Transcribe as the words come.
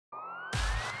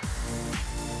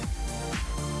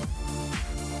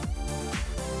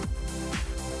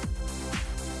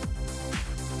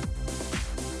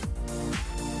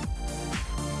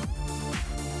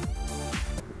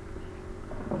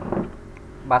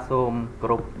បាទសូមគោ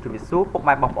រពជំរាបសួរពុក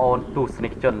ម៉ែបងប្អូនទស្សនិ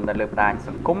កជននៅលើបណ្ដាញស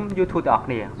ង្គម YouTube ទាំងអស់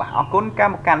គ្នាបាទអរគុណក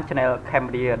ម្មកម្ម Channel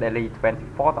Cambodia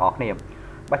Daily24 ទាំងអស់គ្នា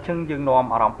បាទយើងនាំ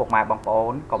អារម្មណ៍ពុកម៉ែបងប្អូ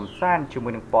នកំសាន្តជាមួ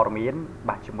យនឹងព័ត៌មាន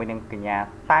បាទជាមួយនឹងកញ្ញា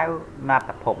តាវណាត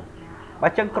ភពបា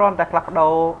ទចឹងគ្រាន់តែផ្លាស់ប្ដូ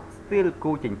រស្ទីល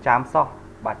គូចិញ្ចាមសោះ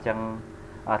បាទចឹង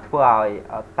ធ្វើឲ្យ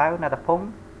តាវណាតភព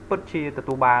ពិតជាទ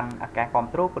ទួលបានអាការគ្រប់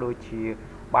គ្រងក៏ដូចជា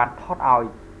បានថតឲ្យ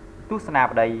ទស្សនាប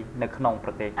ដីនៅក្នុងប្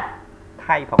រទេស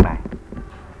ថៃផងដែរ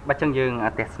បាទចឹងយើង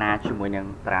ទស្សនាជាមួយនឹង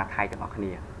តារាថៃទាំងអស់គ្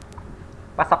នា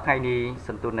បាទសប្តាហ៍នេះស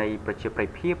ន្ទុះនៃប្រជាប្រិយ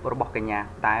ភាពរបស់កញ្ញា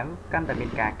តាវកាន់តែមាន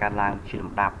ការកើនឡើងជា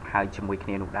លំដាប់ហើយជាមួយគ្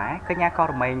នានោះដែរកញ្ញាក៏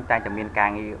រមែងតែមានការ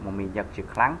ងារមមាញឹកជា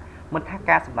ខ្លាំងមិនថា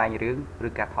ការសម្ដែងរឿងឬ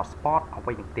ការថតស្ពតអ្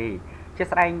វីនោះទេជា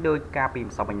ស្ដែងដោយការពី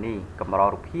ម្សិលមិញនេះកម្រ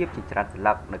រូបភាពជាច្រើនសន្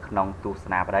លឹកនៅក្នុងទស្ស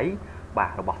នាបដីបា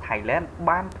ទរបស់ Thailand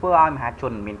បានធ្វើឲ្យមហាជ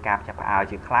នមានការចាប់ផ្អើល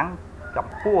ជាខ្លាំងចំ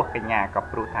ពោះកញ្ញាក៏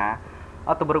ព្រោះថា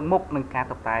តម្រឹងមុខនឹងការ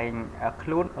តុបតែងខ្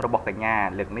លួនរបស់កញ្ញា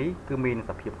លើកនេះគឺមាន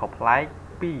សភាពខុសប្លែក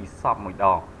ពីសពមួយដ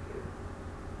ង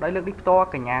ដោយលើកនេះផ្ទាល់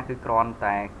កញ្ញាគឺគ្រាន់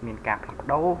តែមានការផ្លាស់ប្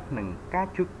ដូរនិងការ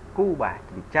ជួយគូបាទ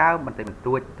ចិញ្ចើមបន្តិចបន្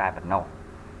តួចតែប៉ុណ្ណោះ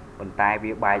ប៉ុន្តែ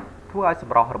វាបែកធ្វើឲ្យស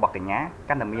ម្រស់របស់កញ្ញា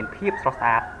កាន់តែមានភាពស្រស់ស្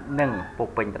អាតនិងពោ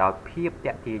ពេញទៅដោយភាព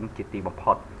ទាក់ទាញជាទីបំ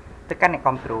ផុតទៅកាន់អ្នក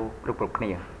គាំទ្រគ្រប់គ្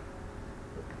នា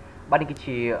បាទនេះគឺ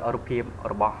ជារូបភាព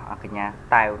របស់កញ្ញា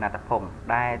តាវណាតភព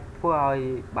ដែលធ្វើឲ្យ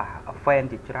បាទ fan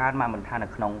ជាច្រើនមកមិនថានៅ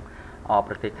ក្នុង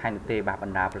ប្រទេសថៃនោះទេបាទប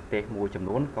ណ្ដាប្រទេសមួយចំ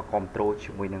នួនក៏គ្រប់គ្រង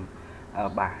ជាមួយនឹង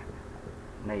បាទ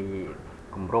នៃ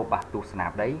គម្រោងបាទទស្សនា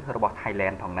បដីរបស់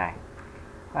Thailand ផងដែរ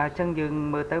អញ្ចឹងយើង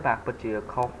មើលទៅបាទពិតជា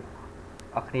ខុស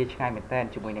គ្នាឆ្ងាយមែនតើ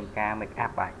ជាមួយនឹងការ make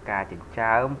up បាទការចិញ្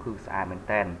ចើមគឺស្អាតមែន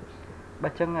តើបា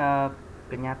ទអញ្ចឹង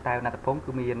កញ្ញាតាវណាតភព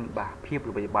គឺមានបាទភាព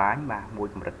ល្បីល្បាញបាទមួយ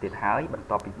កម្រិតទៀតហើយបន្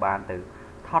ទាប់ពីបានទៅ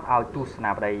ថតឲ្យទស្ស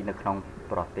នាបដីនៅក្នុង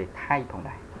ប្រទេសថៃផង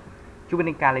ដែរជួយ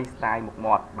នឹងការលេង style មុខ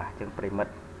មាត់បាទអញ្ចឹងប្រិមិត្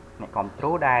តអ្នកគ្រប់គ្រ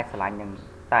ងដែលឆ្លាញ់នឹង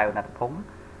តាវណាតភព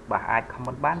បាទអាច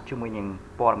comment បានជាមួយនឹង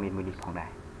ព័ត៌មានមួយនេះផងដែ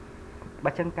រ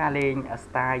បាទអញ្ចឹងការលេង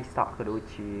style សក់ក៏ដូច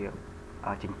ជា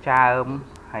ចិញ្ចើម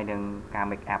ហើយនឹងការ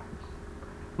make up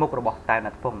មុខរបស់តាវណា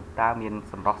តភពតើមាន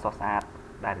សម្រស់ស្រស់ស្អាត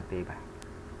ដែរឬទេបាទ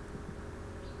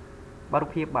បាទរូ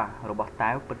បភាពបាទរបស់តា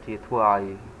វពិតជាធ្វើឲ្យ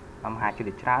មហាជន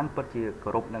ច្រើនពិតជាគោ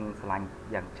រពនិងស្រឡាញ់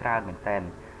យ៉ាងច្រើនមែនទែន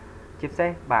ជាពិសេស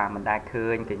បាទមិនដែលឃើ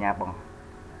ញកញ្ញាបង្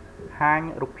ហាញ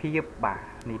រូបភាពបាទ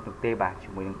នេះនោះទេបាទជា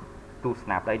មួយនឹងទស្ស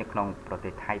នាបដីនៅក្នុងប្រទេ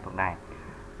សថៃផងដែរ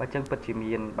បាទអញ្ចឹងពិតជា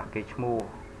មានបាទគេឈ្មោះ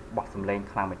បោះសម្លេង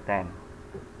ខ្លាំងមែនទែន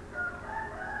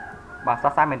បាទស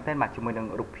រសើរមែនទែនបាទជាមួយនឹង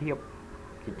រូបភាព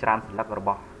ជាច្រើនសន្លឹករប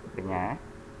ស់កញ្ញា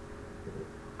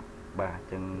បាទអ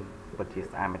ញ្ចឹងពិតជា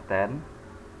ស្អាតមែនទែន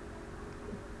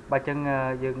បាទអញ្ចឹង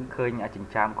យើងឃើញចិ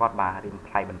ញ្ចើមគាត់បាទរៀង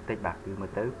ប្លែកបន្តិចបាទគឺមើល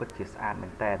ទៅពិតជាស្អាតមែ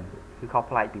នតើគឺខុស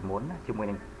ប្លែកពីមុនណាជាមួយ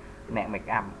នឹងអ្នក make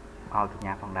up ឲ្យកញ្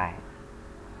ញាផងដែរ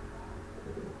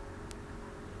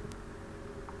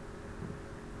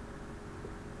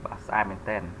បាទស្អាតមែន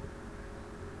តើ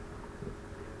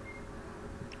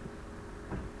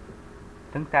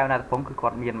ទាំងតាវណាតភពគឺគា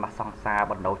ត់មានបាទសង្សារ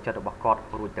បណ្ដោះចិត្តរបស់គាត់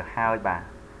រួចទៅហើយបាទ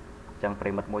អញ្ចឹងប្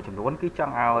រិមិត្តមួយចំនួនគឺច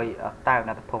ង់ឲ្យតាវ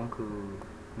ណាតភពគឺ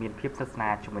មានភាពស្និទ្ធស្នា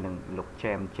លជាមួយនឹងលោក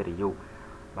James ជារយុ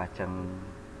បាទអញ្ចឹង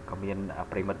ក៏មាន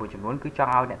ប្រិមិត្តមួយចំនួនគឺច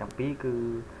ង់ឲ្យអ្នកទាំងពីរគឺ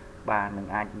បាទនឹង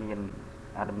អាចមាន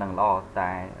ដំណឹងល្អ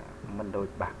តែមិនដូច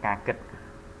បាទការគិត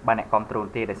បាទអ្នកគ្រប់គ្រង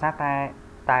ទេដោយសារតែ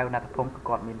តាវណាតភពគឺ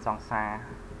គាត់មានសង្សារ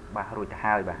បាទរួចទៅ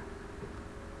ហើយបាទ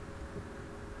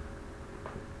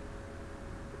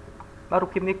រូប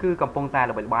ភាពនេះគឺកំពុងតែ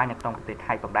ល្បីល្បាញនៅក្នុងប្រទេស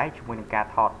ថៃផងដែរជាមួយនឹងការ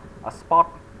ថត spot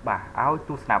បាទឲ្យទ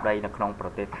ស្សនាបដីនៅក្នុងប្រ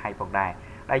ទេសថៃផងដែរ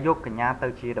ដែលយកកញ្ញាទៅ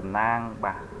ជាតំណាង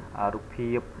បាទរូប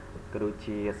ភាពក៏ដូច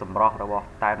ជាសម្រស់របស់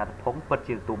តាវណាតភពពិត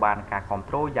ជាទទួលបានការគ្រប់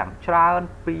គ្រងយ៉ាងច្រើន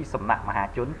ពីសំណាក់មហា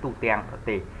ជនទូទាំងប្រ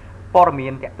ទេសព័ត៌មា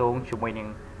នតាក់ទងជាមួយនឹង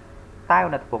តាវ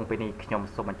ណាតភពពេលនេះខ្ញុំ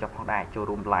សូមបញ្ចុះផងដែរចូល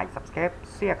រួម like subscribe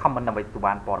share comment ដើម្បីទទួល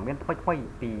បានព័ត៌មានថ្មីៗ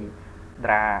ពីតា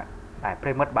រាដែលប្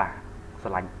រិមិត្តបាទស្រ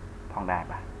ឡាញ់ផងដែរ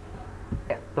បាទ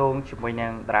តាក់ទងជាមួយនឹ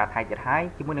ងតារាថៃទៀតហើយ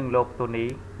ជាមួយនឹងលោកតូនី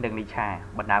និង NyCha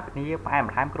បណ្ដាគ្នាផ្អែម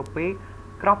ល្ហែមគ្រប់ពេល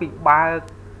ក្រោយពីបើក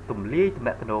ទំលាយទំ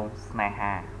នាក់ទំនងស្នេ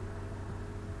ហា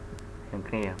នឹង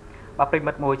គ្នាបាទប្រិ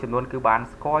មិត្តមួយចំនួនគឺបាន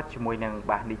ស្គាល់ជាមួយនឹង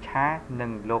បាទ NyCha និ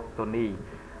ងលោកតូនី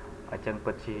អញ្ចឹង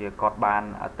ពិតជាគាត់បាន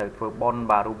ទៅធ្វើបុណ្យ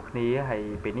បាទរួមគ្នាហើយ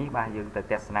ពេលនេះបាទយើងទៅ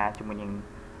ទស្សនាជាមួយនឹង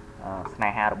ស្នេ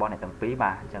ហារបស់អ្នកទាំងពីរ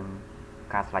បាទអញ្ចឹង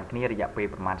ការឆ្លាញ់គ្នារយៈពេល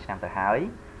ប្រហែលឆ្នាំទៅហើយ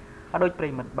ដោយប្រិ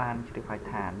មិត្តបានជ្រាបហើយ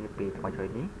ថានាពេលថ្មី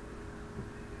ៗនេះ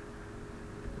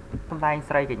សម្ដែង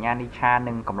ស្រីកញ្ញា NyCha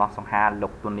និងកំឡោះសង្ហាលោ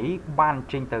កតូនីបាន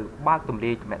ចេញទៅបើកទំ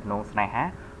លាយទំនាក់ទំនងស្នេហា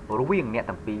រវាងអ្នក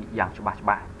ទាំងពីរយ៉ាងច្បា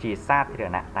ស់ជាសាធារ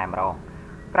ណៈតែម្ដង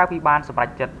ក្រៅពីបានសម្រេច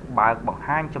ចិត្តបើកបង្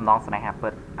ហាញចំណងស្នេហាពិ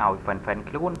តឲ្យ fan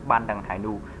ខ្លួនបានដឹងហើយ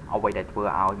នោះ เอาไว้ได้ធ្វើ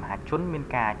ឲ្យមហាជនមាន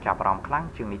ការចាប់អារម្មណ៍ខ្លាំង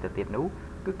ជាងនេះទៅទៀតនោះ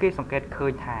គឺគេសង្កេតឃើ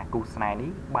ញថាគូស្នេហ៍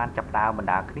នេះបានចាប់ដើមបណ្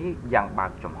ដាគ្នាយ៉ាងបើ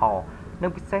កចំហនិ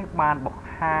ងពិសេសបានបង្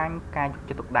ហាញការយក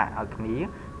ចិត្តទុកដាក់ឲ្យគ្នា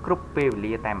គ្រប់ពេលវេ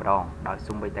លាតែម្ដងដោយ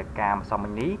សូម្បីតែការម្សិលមិ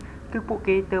ញនេះគឺពួក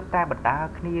គេទើបតែបណ្ដា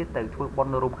គ្នាទៅធ្វើបុណ្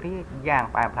យរួមគ្នាយ៉ាង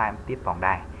ផ្អែមផ្លែមទៀតផង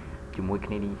ដែរជាមួយ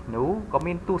គ្នានេះនោះក៏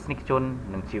មានទស្សនិកជន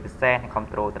និងជាពិសេសអ្នកគាំ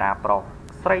ទ្រតារាប្រុស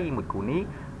ស្រីមួយគូនេះ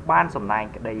បានសម្ដែង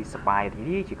ក្តីសប្បាយរីក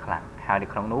រាយជាខ្លាំងហើយនៅ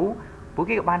ក្នុងនោះពួក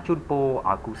គេក៏បានជូនពរ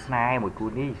ឲ្យគូស្នេហ៍មួយគូ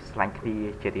នេះឆ្លាញ់គ្នា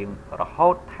ជារៀងរហូ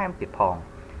តថែមទៀតផង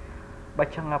បើ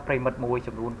ចឹងប្រិមិត្តមួយ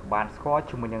ចំនួនក៏បានស្គាល់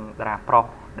ជាមួយនឹងតារាប្រុស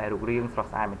ដែលរូបរាងស្រស់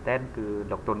ស្អាតមែនទែនគឺ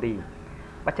លោកតូនី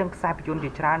បើចឹងខ្សែភាពយន្តជា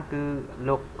ច្រើនគឺ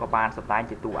លោកក៏បានសម្ដែង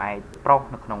ជាតួឯកប្រុស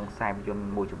នៅក្នុងខ្សែភាពយន្ត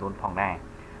មួយចំនួនផងដែរ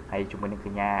ហើយជាមួយនឹងក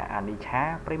ញ្ញាអានីឆា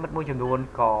ប្រិមិត្តមួយចំនួន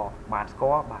ក៏បានស្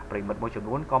គាល់បាទប្រិមិត្តមួយចំ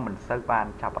នួនក៏មិនសូវបាន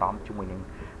ចាប់អារម្មណ៍ជាមួយនឹង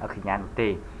កញ្ញានោះទេ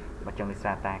បើចឹងនេះស្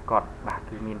រាប់តែគាត់បាទ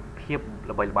គឺមានភាព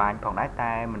ល្បីល្បាញផងដែរ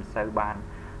តែមិនសូវបាន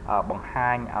បង្ហា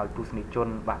ញឲ្យទស្សនិកជន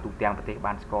បាទទូទាំងប្រទេស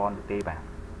បានស្គាល់នោះទេបាទ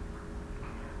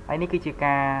ហើយនេះគឺជា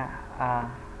ការ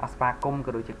ស្វាគមន៍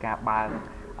ក៏ដូចជាការបើក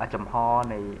ចំហ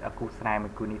នៃគូស្នេហ៍មួ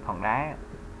យគូនេះផងដែរ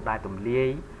ដែលទំលាយ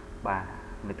បាទ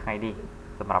នៅថ្ងៃនេះ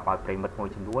សម្រាប់ឲ្យប្រិមិត្តមួយ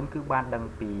ចំនួនគឺបានដឹង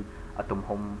ពីទំ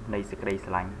ហំនៃសេចក្តីស្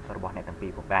រឡាញ់របស់អ្នកទាំងពី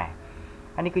រផងដែរ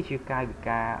ហើយនេះគឺជាកាយវិ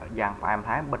ការយ៉ាងផ្អែមល្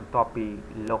ហែមបន្ទាប់ពី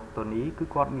លោកតូនីគឺ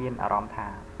គាត់មានអារម្មណ៍ថា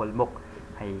វិលមុខ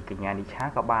ហើយកញ្ញានីឆា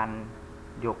ក៏បាន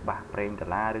យកបាសប្រេងកា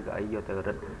ឡាឬក៏អីយកទៅ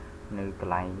រឹតនៅក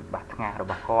ន្លែងបាសថ្ងាសរ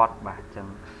បស់គាត់បាទអញ្ចឹង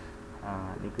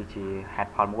នេះគឺជាហេ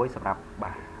តុផលមួយសម្រាប់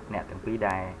បាទអ្នកទាំងពីរ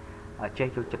ដែលចេះ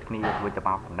ចូលចិត្តគ្នាវិញទៅម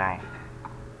កផងដែរ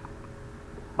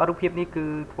បាទរូបភាពនេះគឺ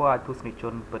ធ្វើឲ្យទស្សនិកជ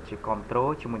នពិតជាគាំទ្រ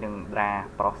ជាមួយនឹងតារា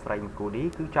ប្រុសស្រីមួយគូនេះ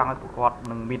គឺចង់ឲ្យពួកគាត់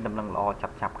នឹងមានដំណឹងល្អចា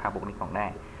ប់ខាងមុខនេះផងដែ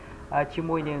រជា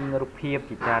មួយនឹងរូបភាព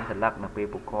ជាច្រើនសន្លឹកនៅពេល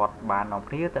ពួកគាត់បាននាំ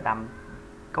គ្នាទៅដាំ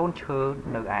កូនឈើ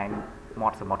នៅឯមា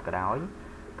ត់សមុទ្រក៏ដោយ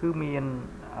គឺមាន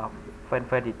fan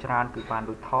ជាច្រើនគឺបាន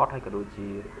រួចថតហើយក៏ដូចជា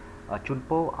ជូន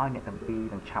ពរឲ្យអ្នកទាំងពីរ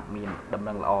នឹងឆាប់មានដំ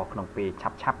ណឹងល្អក្នុងពេលឆា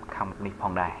ប់ខាងមុខនេះផ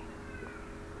ងដែរ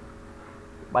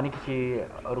បាទនេះគឺជា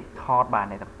រូបថតបាទ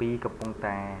អ្នកទាំងពីរកំពុង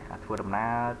តែធ្វើដំណើ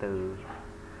រទៅ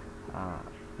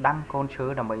ដាំកូនឈើ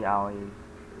ដើម្បីឲ្យ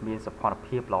មានសភន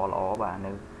ភាពល្អបាទ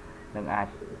នឹងអាច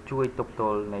ជួយទប់ទ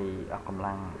ល់នៃកម្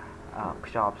លាំង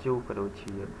ខ្យល់ព្យុះក៏ដូច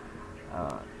ជា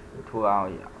ធ្វើឲ្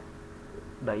យ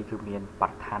ដីគឺមានបរិ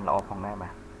ស្ថានល្អផងដែរបា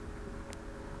ទ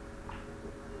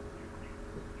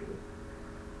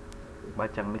បើ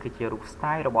ចឹងនេះគឺជារូប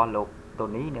style របស់លោកតូ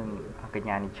នីនិងកញ្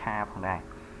ញានីឆាផងដែរ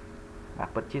បាទ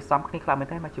ពិតជាសំគ្នាខ្លាំងមែន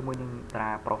ទេមកជាមួយនឹងតា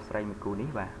រាប្រុសស្រីមួយគូនេះ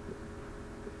បាទ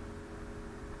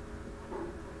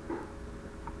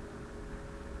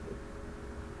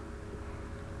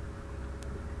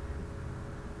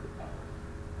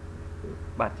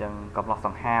បាទចឹងកំឡោះស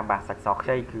ង្ហាបាទសាច់សខ្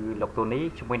ចីគឺលោកតូនី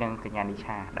ជាមួយនឹងកញ្ញានី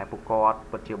ឆាដែលពួកគាត់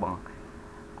ពិតជាបង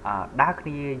ដើរគ្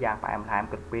នាយ៉ាងផ្អែមល្ហែម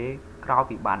គិតពេលក្រោយ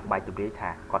ពីបានបែកទម្លាយថា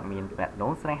គាត់មានទំនាក់ទំន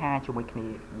ងស្នេហាជាមួយគ្នា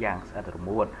យ៉ាងស្អិតរ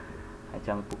មួតហើយ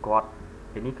ចឹងពួកគាត់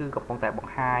ពេលនេះគឺកំពុងតែប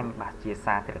ង្ហាញបាទជា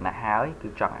សាធារណៈហើយគឺ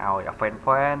ចង់ឲ្យ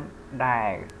fan ដែ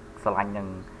លស្រឡាញ់នឹង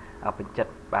ពេញចិត្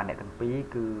តបាទអ្នកទាំងពីរ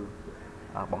គឺ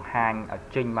បង្ហាញឲ្យ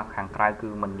ចេញមកខាងក្រៅគឺ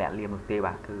មិនលាក់លៀមនោះទេ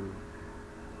បាទគឺ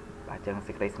បាទចឹង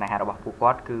សេចក្តីស្នេហារបស់ពួក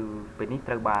គាត់គឺពេលនេះ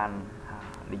ត្រូវបាន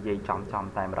និយាយចំ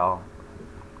តែម្ដង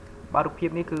បាទរូបភាព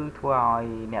នេះគឺធ្វើឲ្យ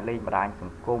អ្នកលេងបណ្ដាញស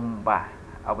ង្គមបាទ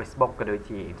Facebook ក៏ដូច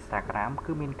ជា Instagram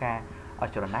គឺមានការ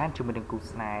ច្រណែនជាមួយនឹងគូ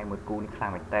ស្នេហ៍មួយគូនេះខ្លាំ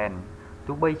ងមែនទែន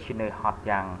ទោះបីជានៅហត់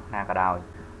យ៉ាងណាក៏ដោយ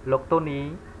លោកតូនី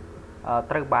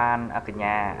ត្រូវបានកញ្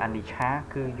ញាអានីឆា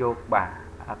គឺយកបាទ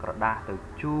ក្រដាសទៅ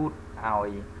ជូតឲ្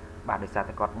យបាទដោយសារ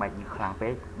តែគាត់បែកញើសខ្លាំងពេ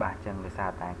កបាទចឹងដោយសារ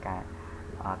តែការ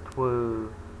ធ្វើ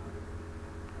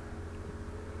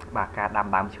បាទការដាំ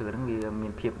ដើមឈើហ្នឹងវាមា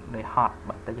នភាពនឿយហត់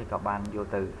បន្តិចហើយក៏បានយក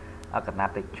ទៅកណា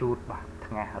ត់ទៅជូតបាទ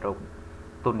ថ្ងាសរោគ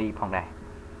តូនីផងដែរ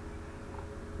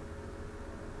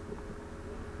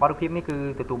បាទរូបភាពនេះគឺ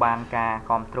ទទួលបានការ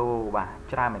គ្រប់គ្រងបាទ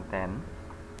ច្រើនមែនតើ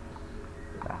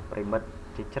បាទប្រិមិត្ត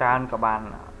ជាច្រើនក៏បាន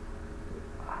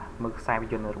មើលខ្សែភាព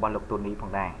យន្តរបស់លោកតូនីផង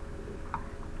ដែរ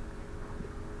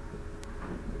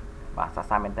បាទសរ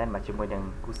សើរមែនតើបាទជាមួយនឹង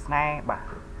គូស្នេហ៍បាទ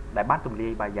ដែលបានទម្លា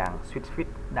យបាទយ៉ាង sweet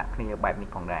ដាក់គ្នាបែបនេះ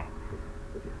ផងដែរ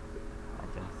អ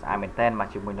ញ្ចឹងស្អាតមែនតើបាទ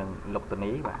ជាមួយនឹងលោកតូ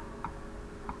នីបាទ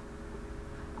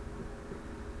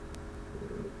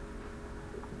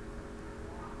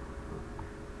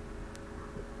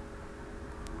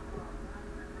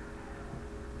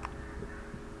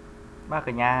បាទ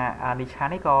កញ្ញាអានីឆា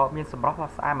នេះក៏មានសម្រស់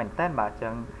ស្អាតមែនតើបាទអញ្ចឹ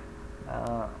ង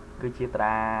គឺជាតា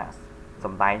រាស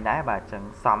ម្ដែងដែរបាទអញ្ចឹង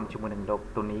សំជាមួយនឹងលោក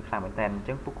តូនីខ្លាំងមែនតើអញ្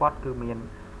ចឹងពួកគាត់គឺមាន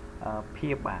ភា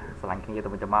ពបាទស្រឡាញ់គ្នាទៅ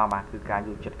វិញទៅមកបាទគឺការយ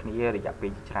ល់ចិត្តគ្នារយៈពេ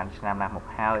លច្រើនឆ្នាំណាស់មក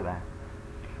ហើយ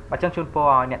បាទ bà chân chun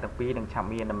po nhẹ từng pi đừng chạm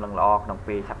miên nằm lưng lọ đồng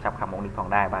pi chập khăm mông đi phòng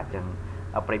đài bà chân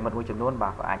ở bên một ngôi chấm nón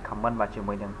bà có ai comment bà chân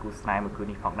mới đừng cú snipe một cứ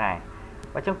đi phòng đài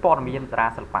bà chân po miên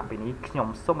tra sập bạn bênนี้ខ្ញុំ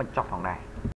សូមបញ្ចប់ផងដែរ